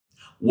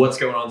What's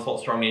going on,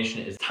 Salt Strong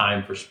Nation? It's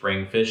time for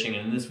spring fishing.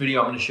 And in this video,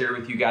 I'm going to share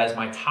with you guys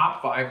my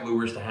top 5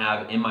 lures to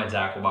have in my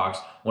tackle box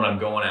when I'm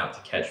going out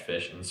to catch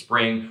fish in the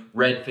spring.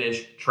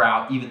 Redfish,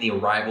 trout, even the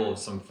arrival of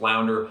some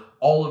flounder.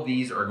 All of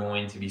these are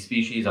going to be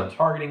species I'm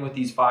targeting with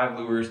these 5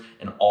 lures,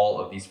 and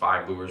all of these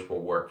 5 lures will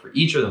work for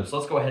each of them. So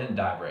let's go ahead and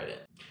dive right in.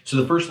 So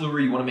the first lure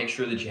you want to make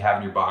sure that you have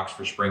in your box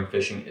for spring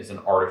fishing is an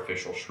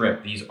artificial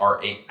shrimp. These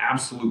are an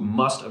absolute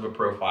must of a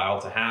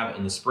profile to have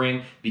in the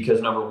spring because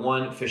number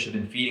one, fish have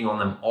been feeding on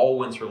them all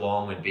winter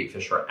long when bait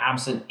fish are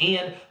absent,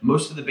 and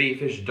most of the bait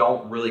fish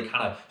don't really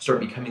kind of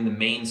start becoming the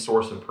main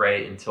source of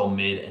prey until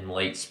mid and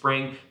late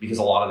spring because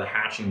a lot of the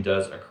hatching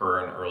does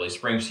occur in early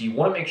spring. So you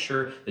want to make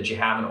sure that you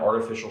have an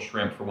artificial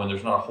shrimp for when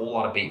there's not a whole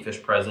lot of bait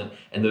fish present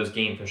and those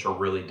game fish are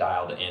really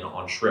dialed in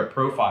on shrimp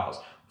profiles.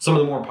 Some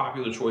of the more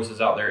popular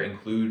choices out there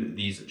include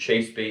these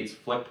chase baits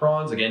flick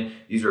prawns. Again,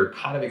 these are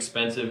kind of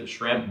expensive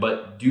shrimp,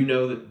 but do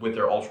know that with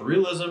their ultra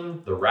realism,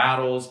 the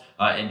rattles,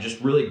 and just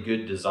really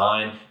good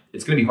design,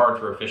 it's going to be hard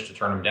for a fish to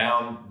turn them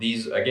down.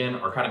 These, again,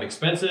 are kind of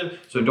expensive,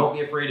 so don't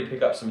be afraid to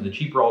pick up some of the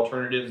cheaper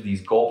alternatives.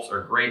 These gulps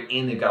are great,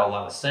 and they've got a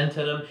lot of scent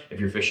in them. If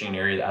you're fishing in an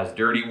area that has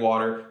dirty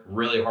water,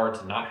 really hard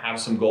to not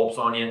have some gulps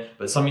on you,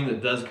 but something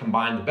that does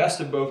combine the best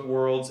of both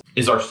worlds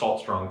is our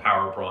Salt Strong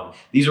Power Prawn.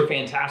 These are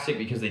fantastic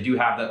because they do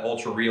have that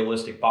ultra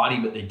realistic body,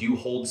 but they do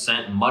hold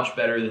scent much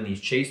better than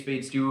these chase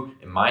baits do,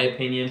 in my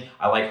opinion.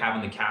 I like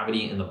having the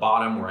cavity in the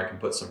bottom where I can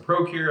put some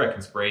Procure, I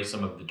can spray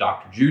some of the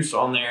Dr. Juice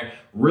on there.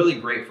 Really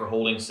great for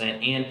holding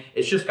scent, and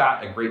it's just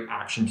got a great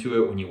action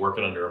to it when you work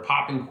it under a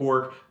popping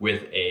cork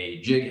with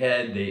a jig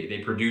head.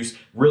 They produce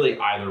really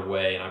either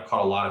way, and I've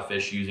caught a lot of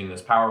fish using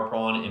this Power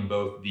Prawn in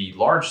both the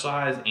large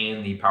size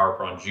and the Power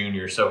Prawn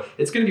Junior. So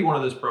it's going to be one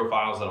of those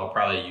profiles that I'll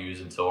probably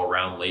use until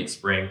around late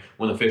spring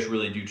when the fish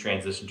really do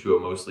transition to a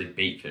mostly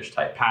bait fish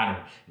type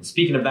pattern. And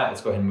speaking of that,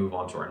 let's go ahead and move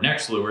on to our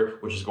next lure,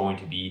 which is going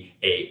to be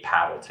a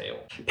paddle tail.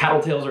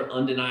 Paddle tails are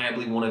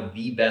undeniably one of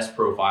the best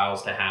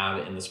profiles to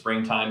have in the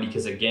springtime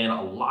because, again,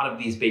 a lot of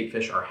these bait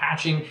fish are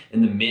hatching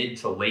in the mid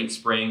to late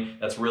spring.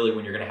 That's really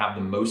when you're going to have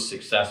the most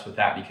success with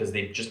that because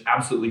they just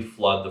absolutely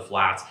flood the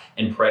flats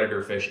and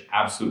predator fish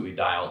absolutely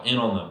dial in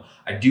on them.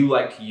 I do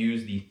like to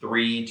use the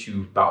 3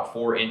 to about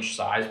 4 inch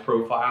size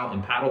profile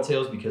in paddle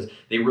tails because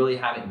they really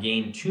haven't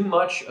gained too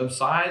much of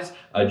size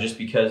just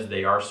because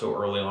they are so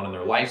early on in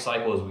their life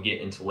cycle. As we get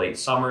into late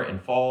summer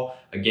and fall,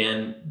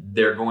 again,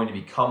 they're going to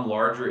become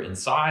larger in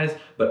size,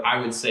 but I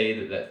would say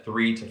that that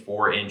 3 to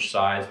 4 inch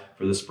size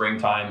for the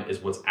springtime is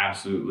what's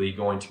absolutely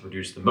going to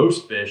produce the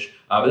most fish.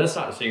 But that's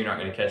not to say you're not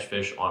going to catch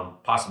fish on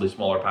possibly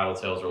smaller paddle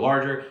tails or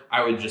larger.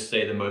 I would just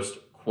say the most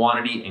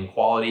quantity and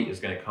quality is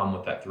going to come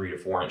with that 3 to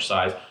 4 inch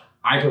size.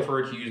 I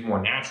prefer to use more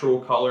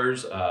natural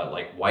colors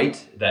like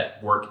white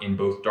that work in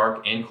both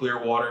dark and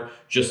clear water,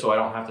 just so I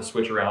don't have to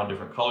switch around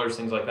different colors,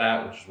 things like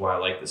that, which is why I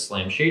like the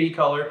Slam Shady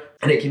color.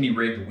 And it can be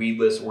rigged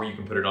weedless, or you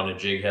can put it on a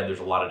jig head. There's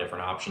a lot of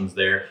different options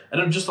there.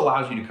 And it just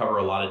allows you to cover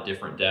a lot of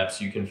different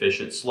depths. You can fish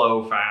it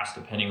slow, fast,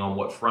 depending on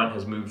what front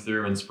has moved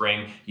through in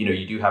spring. You know,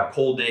 you do have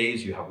cold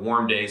days, you have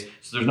warm days.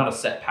 So there's not a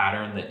set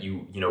pattern that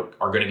you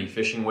are going to be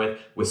fishing with.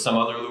 With some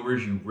other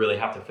lures, you really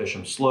have to fish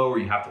them slow or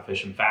you have to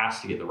fish them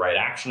fast to get the right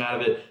action out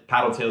of it.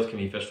 Paddle tails can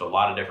be fished a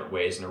lot of different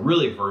ways and are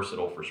really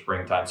versatile for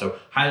springtime. So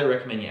highly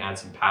recommend you add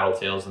some paddle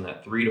tails in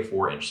that 3 to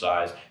 4 inch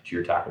size to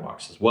your tackle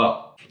box as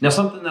well. Now,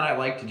 something that I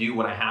like to do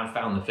when I have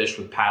found the fish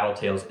with paddle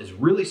tails is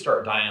really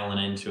start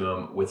dialing into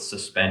them with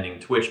suspending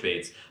twitch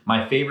baits.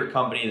 My favorite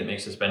company that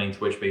makes suspending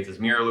twitch baits is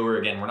MirrOlure.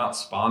 Again, we're not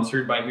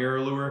sponsored by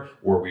MirrOlure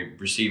or we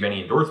receive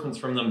any endorsements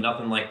from them,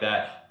 nothing like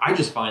that. I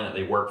just find that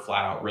they work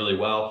flat out really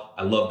well.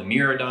 I love the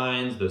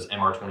Miradynes, those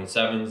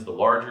MR27s, the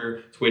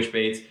larger twitch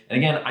baits. And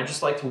again, I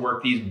just like to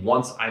work these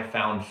once I've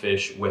found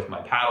fish with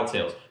my paddle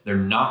tails. They're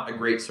not a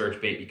great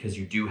search bait because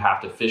you do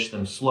have to fish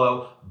them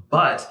slow,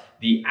 but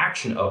the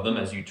action of them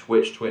as you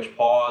twitch,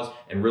 pause,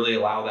 and really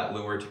allow that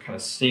lure to kind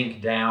of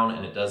sink down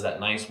and it does that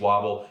nice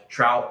wobble.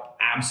 Trout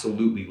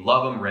absolutely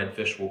love them.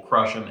 Redfish will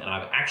crush them. And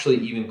I've actually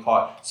even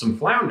caught some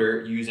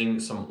flounder using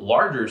some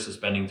larger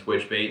suspending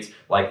twitch baits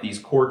like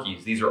these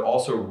corkies. These are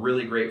also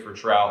really great for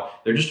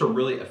trout. They're just a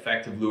really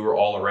effective lure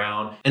all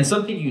around. And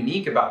something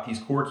unique about these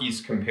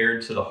corkies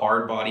compared to the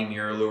hard body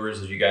mirror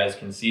lures, as you guys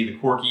can see, the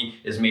corky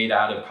is made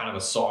out of kind of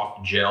a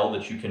soft gel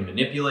that you can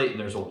manipulate and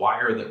there's a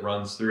wire that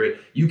runs through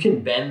it. You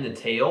can bend the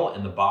tail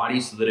and the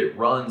body so that it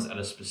runs at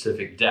a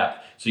specific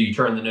depth. So you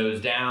turn the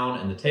nose down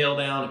and the tail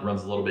down, it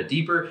runs a little bit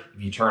deeper.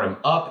 If you turn them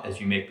up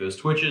as you make those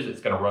twitches, it's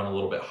going to run a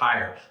little bit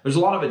higher. There's a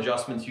lot of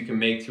adjustments you can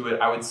make to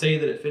it. I would say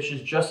that it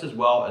fishes just as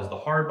well as the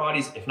hard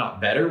bodies, if not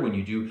better, when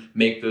you do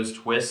make those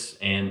twists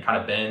and kind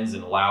of bends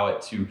and allow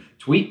it to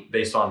tweak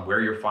based on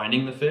where you're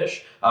finding the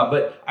fish.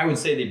 But I would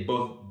say they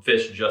both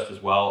fish just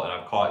as well, and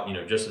I've caught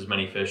just as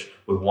many fish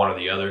with one or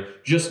the other.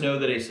 Just know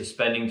that a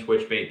suspending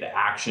twitch bait, the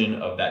action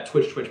of that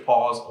twitch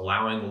pause,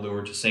 allowing the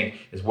lure to sink,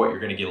 is what you're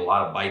going to get a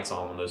lot of bites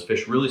on when those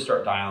fish really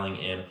start dialing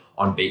in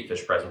on bait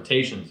fish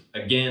presentations.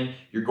 Again,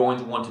 you're going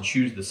to want to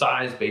choose the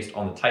size based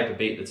on the type of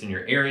bait that's in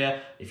your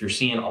area. If you're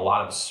seeing a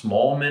lot of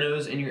small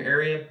minnows in your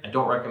area, I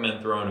don't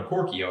recommend throwing a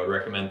corky. I would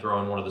recommend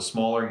throwing one of the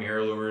smaller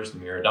mirror lures, the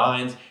mirror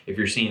dines. If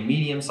you're seeing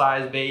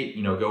medium-sized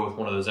bait, go with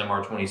one of those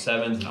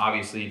MR27s. And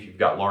obviously, if you've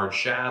got large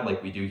shad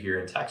like we do here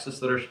in Texas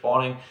that are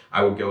spawning,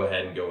 I would go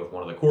ahead and go with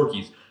one of the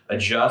corkies.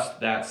 Adjust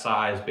that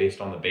size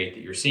based on the bait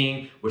that you're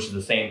seeing, which is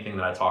the same thing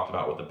that I talked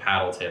about with the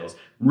paddle tails.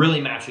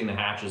 Really matching the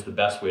hatch is the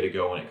best way to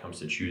go when it comes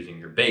to choosing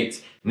your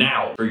baits.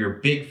 Now, for your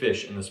big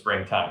fish in the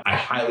springtime, I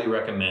highly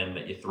recommend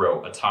that you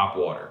throw a top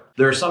water.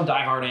 There are some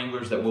diehard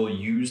anglers that will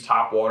use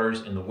top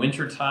waters in the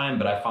winter time,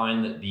 but I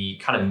find that the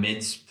kind of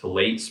mid to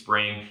late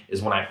spring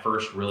is when I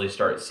first really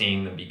start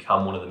seeing them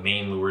become one of the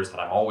main lures that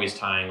I'm always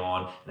tying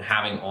on and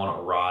having on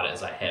a rod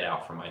as I head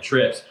out for my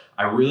trips.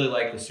 I really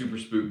like the Super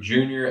Spook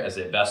Junior as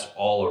a best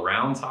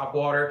all-around top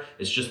water.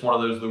 It's just one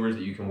of those lures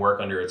that you can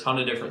work under a ton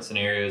of different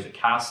scenarios. It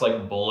casts like a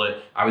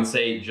bullet. I would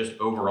say just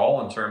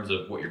overall in terms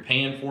of what you're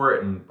paying for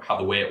it and how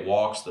the way it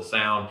walks, the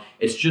sound,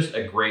 it's just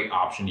a great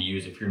option to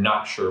use if you're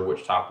not sure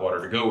which top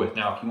water to go with.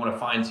 Now, if you want to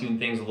fine tune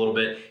things a little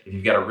bit, if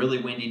you've got a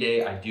really windy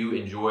day, I do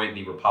enjoy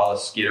the Rapala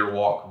Skitter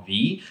Walk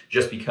V,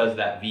 just because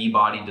that V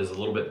body does a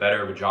little bit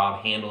better of a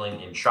job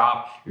handling in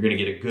chop. You're going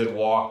to get a good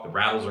walk. The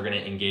rattles are going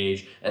to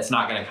engage. It's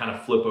not going to kind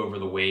of flip over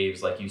the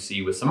waves like you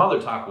see with some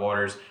other top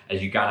waters,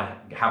 as you gotta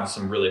have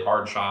some really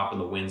hard chop and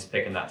the wind's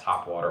picking that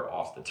top water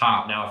off the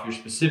top. Now, if you're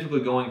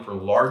specifically going for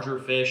larger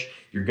fish,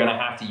 you're gonna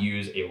have to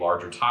use a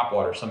larger top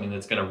water, something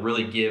that's gonna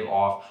really give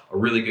off a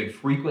really good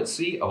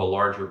frequency of a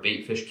larger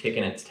bait fish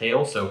kicking its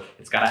tail. So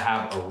it's gotta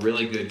have a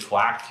really good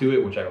clack to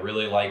it, which I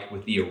really like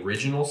with the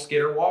original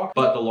Skitter Walk.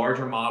 But the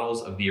larger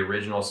models of the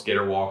original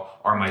Skitter Walk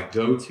are my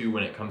go-to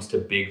when it comes to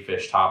big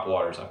fish top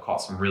waters. I've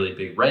caught some really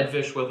big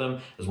redfish with them,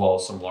 as well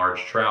as some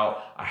large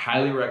trout. I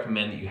highly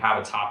recommend that you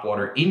have a top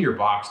water in your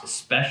box,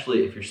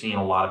 especially if you're seeing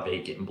a lot of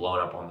bait getting blown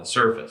up on the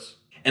surface.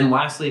 And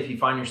lastly, if you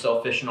find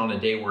yourself fishing on a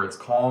day where it's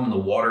calm and the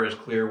water is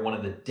clear, one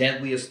of the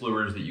deadliest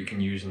lures that you can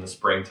use in the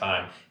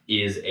springtime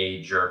is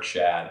a jerk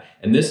shad.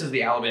 And this is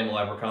the Alabama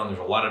leprechaun. There's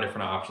a lot of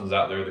different options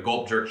out there. The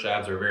gulp jerk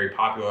shads are a very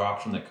popular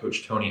option that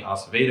Coach Tony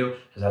Acevedo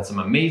has had some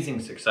amazing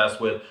success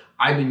with.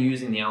 I've been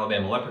using the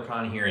Alabama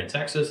leprechaun here in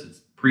Texas.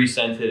 It's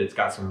pre-scented. It's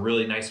got some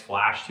really nice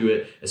flash to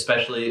it,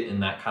 especially in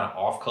that kind of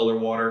off-color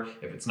water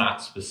if it's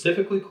not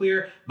specifically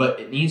clear, but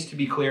it needs to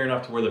be clear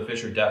enough to where the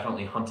fish are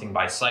definitely hunting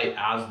by sight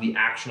as the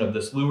action of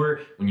this lure.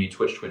 When you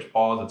twitch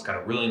paws, it's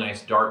got a really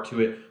nice dart to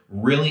it.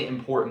 Really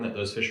important that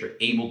those fish are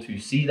able to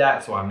see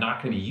that. So I'm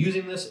not going to be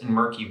using this in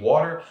murky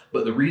water,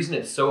 but the reason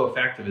it's so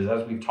effective is,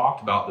 as we've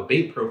talked about, the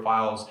bait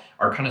profiles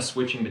are kind of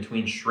switching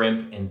between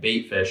shrimp and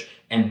bait fish,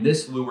 and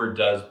this lure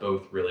does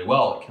both really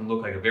well. It can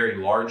look like a very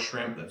large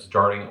shrimp that's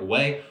darting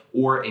away,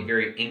 or a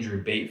very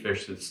injured bait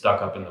fish that's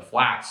stuck up in the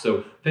flats.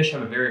 So fish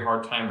have a very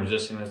hard time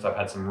resisting this. I've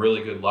had some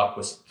really good luck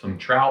with some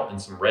trout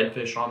and some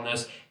redfish on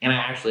this, and I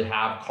actually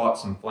have caught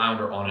some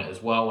flounder on it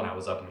as well when I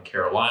was up in the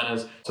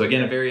Carolinas. So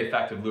again, a very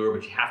effective lure,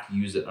 but you have to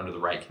use it under the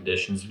right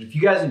conditions. If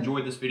you guys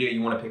enjoyed this video,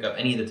 you want to pick up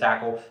any of the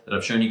tackle that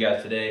I've shown you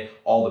guys today,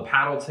 all the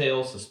paddle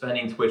tails,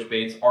 suspending twitch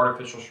baits,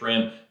 artificial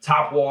shrimp,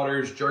 top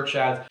waters, jerk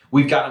shads,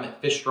 we've got them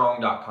at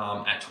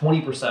fishstrong.com at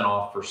 20%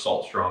 off for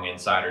Salt Strong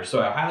Insiders.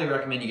 So I highly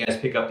recommend you guys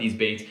pick up these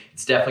baits.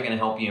 It's definitely going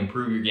to help you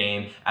improve your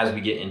game as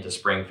we get into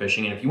spring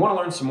fishing. And if you want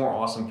to learn some more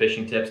awesome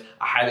fishing tips,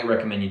 I highly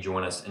recommend you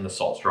join us in the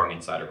Salt Strong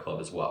Insider Club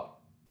as well.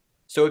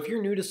 So if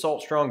you're new to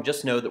Salt Strong,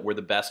 just know that we're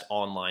the best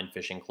online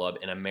fishing club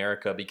in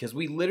America, because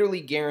we literally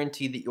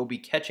guarantee that you'll be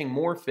catching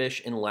more fish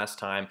in less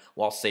time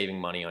while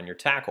saving money on your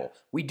tackle.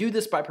 We do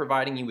this by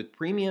providing you with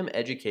premium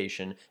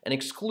education, an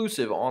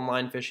exclusive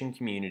online fishing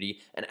community,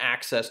 and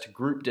access to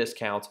group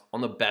discounts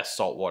on the best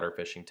saltwater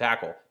fishing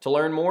tackle. To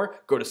learn more,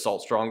 go to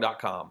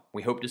saltstrong.com.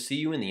 We hope to see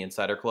you in the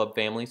Insider Club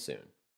family soon.